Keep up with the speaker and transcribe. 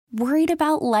Worried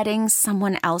about letting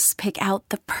someone else pick out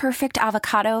the perfect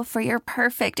avocado for your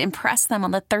perfect impress them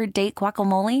on the third date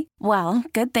guacamole? Well,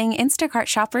 good thing Instacart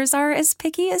shoppers are as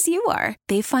picky as you are.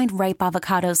 They find ripe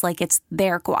avocados like it's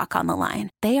their guac on the line.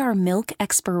 They are milk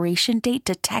expiration date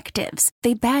detectives.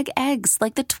 They bag eggs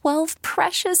like the 12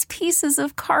 precious pieces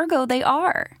of cargo they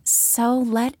are. So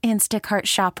let Instacart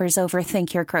shoppers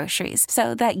overthink your groceries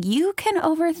so that you can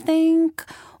overthink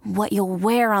what you'll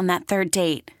wear on that third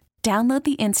date. Download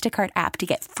the Instacart app to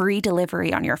get free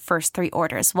delivery on your first 3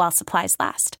 orders while supplies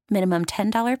last. Minimum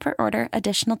 $10 per order.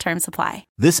 Additional terms apply.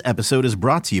 This episode is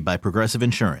brought to you by Progressive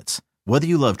Insurance. Whether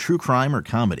you love true crime or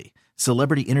comedy,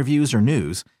 celebrity interviews or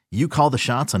news, you call the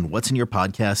shots on what's in your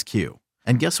podcast queue.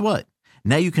 And guess what?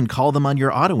 Now you can call them on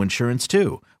your auto insurance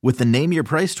too with the Name Your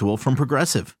Price tool from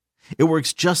Progressive. It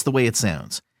works just the way it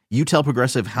sounds. You tell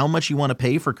Progressive how much you want to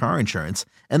pay for car insurance,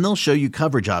 and they'll show you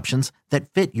coverage options that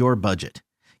fit your budget.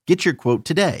 Get your quote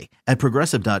today at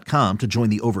Progressive.com to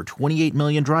join the over 28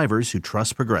 million drivers who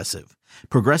trust Progressive.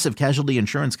 Progressive Casualty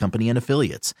Insurance Company and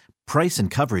Affiliates. Price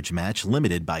and coverage match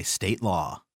limited by state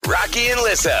law. Rocky and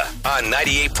Lissa on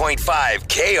 98.5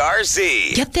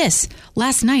 KRZ. Get this.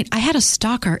 Last night, I had a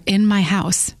stalker in my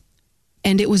house.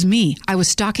 And it was me. I was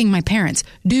stalking my parents.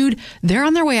 Dude, they're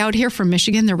on their way out here from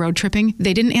Michigan. They're road tripping.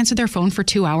 They didn't answer their phone for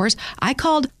 2 hours. I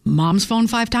called mom's phone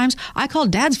 5 times. I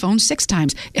called dad's phone 6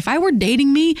 times. If I were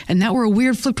dating me and that were a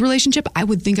weird flipped relationship, I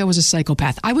would think I was a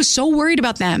psychopath. I was so worried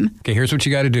about them. Okay, here's what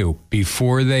you got to do.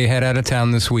 Before they head out of town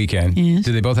this weekend, Yes.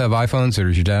 Do they both have iPhones, or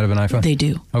does your dad have an iPhone? They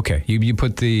do. Okay, you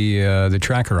put the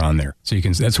tracker on there. So you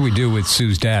can. That's what we do with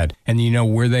Sue's dad. And you know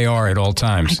where they are at all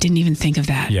times. I didn't even think of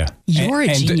that. Yeah. You're a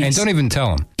genius. And don't even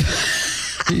tell them.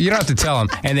 You don't have to tell them.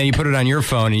 And then you put it on your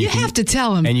phone. And You have to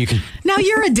tell them. And you can. Now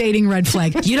you're a dating red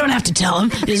flag. You don't have to tell them.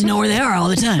 Just know where they are all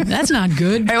the time. That's not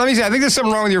good. Hey, let me see. I think there's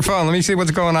something wrong with your phone. Let me see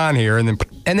what's going on here. And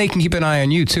they can keep an eye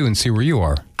on you, too, and see where you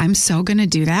are. I'm so going to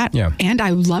do that. Yeah. And I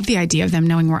love the idea of them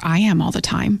knowing where I am all the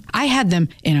time. I had them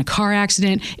in a car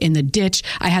accident, in the ditch.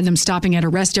 I had them stopping at a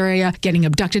rest area, getting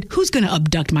abducted. Who's going to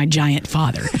abduct my giant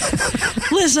father?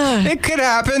 Lissa. It could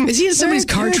happen. Is he in somebody's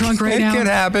car trunk right now? It could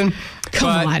happen.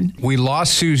 Come on. We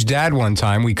lost Sue's dad one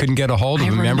time. We couldn't get a hold of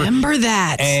him. I remember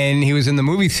that. And he was in the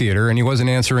movie theater and he wasn't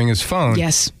answering his phone.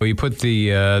 Yes. We put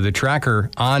the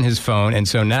tracker on his phone, and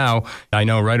so now I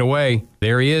know right away.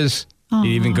 There he is. It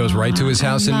even goes right to his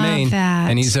house in Maine, that.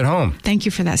 and he's at home. Thank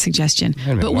you for that suggestion. Wait a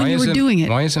minute, But when you were doing it,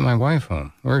 why isn't my wife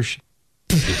home? Where is she?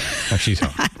 Oh, she's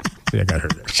home. I got her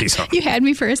there. She's home. you had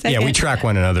me for a second. Yeah, we track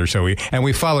one another, so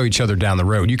we follow each other down the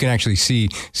road. You can actually see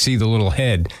the little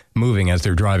head moving as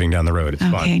they're driving down the road. It's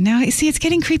fun. Okay, now see, it's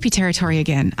getting creepy territory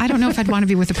again. I don't know if I'd want to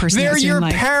be with a person They're that's your in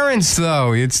life. parents,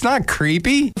 though. It's not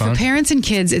creepy. For parents and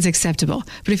kids, it's acceptable.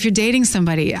 But if you're dating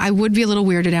somebody, I would be a little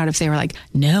weirded out if they were like,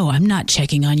 "No, I'm not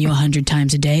checking on you 100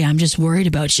 times a day. I'm just worried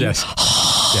about you." Yes.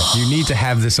 Yeah, you need to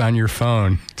have this on your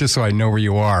phone just so I know where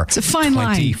you are. It's a fine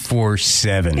line.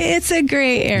 24/7. It's a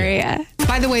gray area.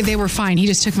 By the way, they were fine. He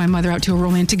just took my mother out to a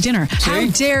romantic dinner. How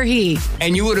dare he?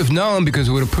 And you would have known because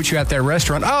it would have put you at that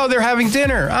restaurant. Oh, they're having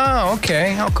dinner. Oh,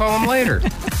 okay. I'll call them later.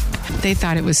 They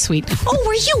thought it was sweet. Oh,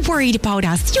 were you worried about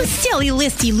us? You silly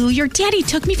Lissy Lou. Your daddy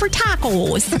took me for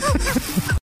tacos.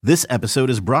 This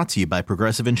episode is brought to you by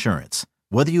Progressive Insurance.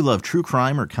 Whether you love true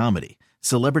crime or comedy,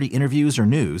 celebrity interviews or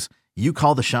news, you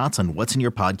call the shots on what's in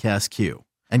your podcast queue.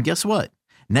 And guess what?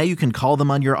 Now you can call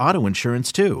them on your auto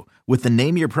insurance too with the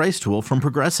Name Your Price tool from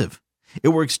Progressive. It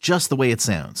works just the way it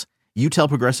sounds. You tell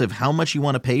Progressive how much you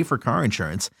want to pay for car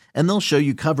insurance, and they'll show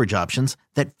you coverage options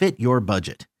that fit your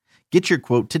budget. Get your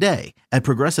quote today at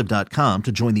Progressive.com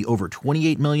to join the over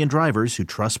 28 million drivers who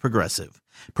trust Progressive.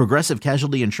 Progressive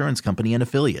Casualty Insurance Company and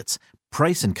Affiliates.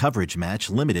 Price and coverage match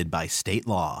limited by state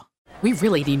law. We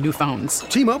really need new phones.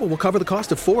 T-Mobile will cover the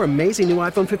cost of 4 amazing new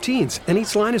iPhone 15s, and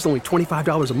each line is only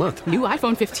 $25 a month. New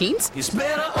iPhone 15s? It's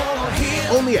better over here.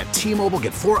 Only at T-Mobile,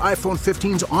 get 4 iPhone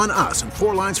 15s on us and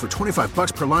 4 lines for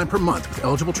 $25 per line per month with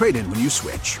eligible trade-in when you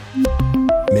switch.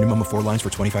 Minimum of 4 lines for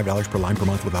 $25 per line per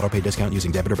month with autopay discount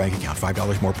using debit or bank account.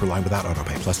 $5 more per line without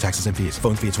autopay, plus taxes and fees.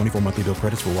 Phone fee at 24 monthly bill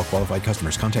credits for well-qualified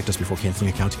customers. Contact us before canceling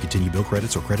account to continue bill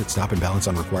credits or credit stop and balance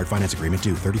on required finance agreement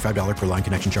due. $35 per line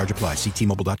connection charge applies. See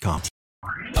T-Mobile.com.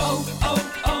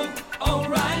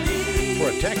 O'Reilly.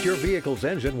 Protect your vehicle's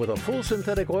engine with a full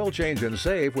synthetic oil change and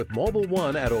save with Mobile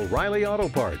One at O'Reilly Auto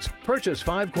Parts. Purchase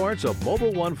 5 quarts of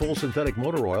Mobile One full synthetic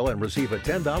motor oil and receive a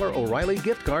 $10 O'Reilly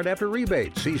gift card after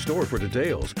rebate. See store for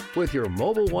details. With your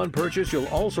Mobile One purchase, you'll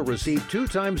also receive 2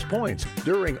 times points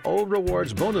during O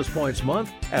Rewards Bonus Points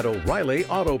Month at O'Reilly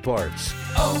Auto Parts.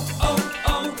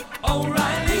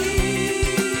 O'Reilly.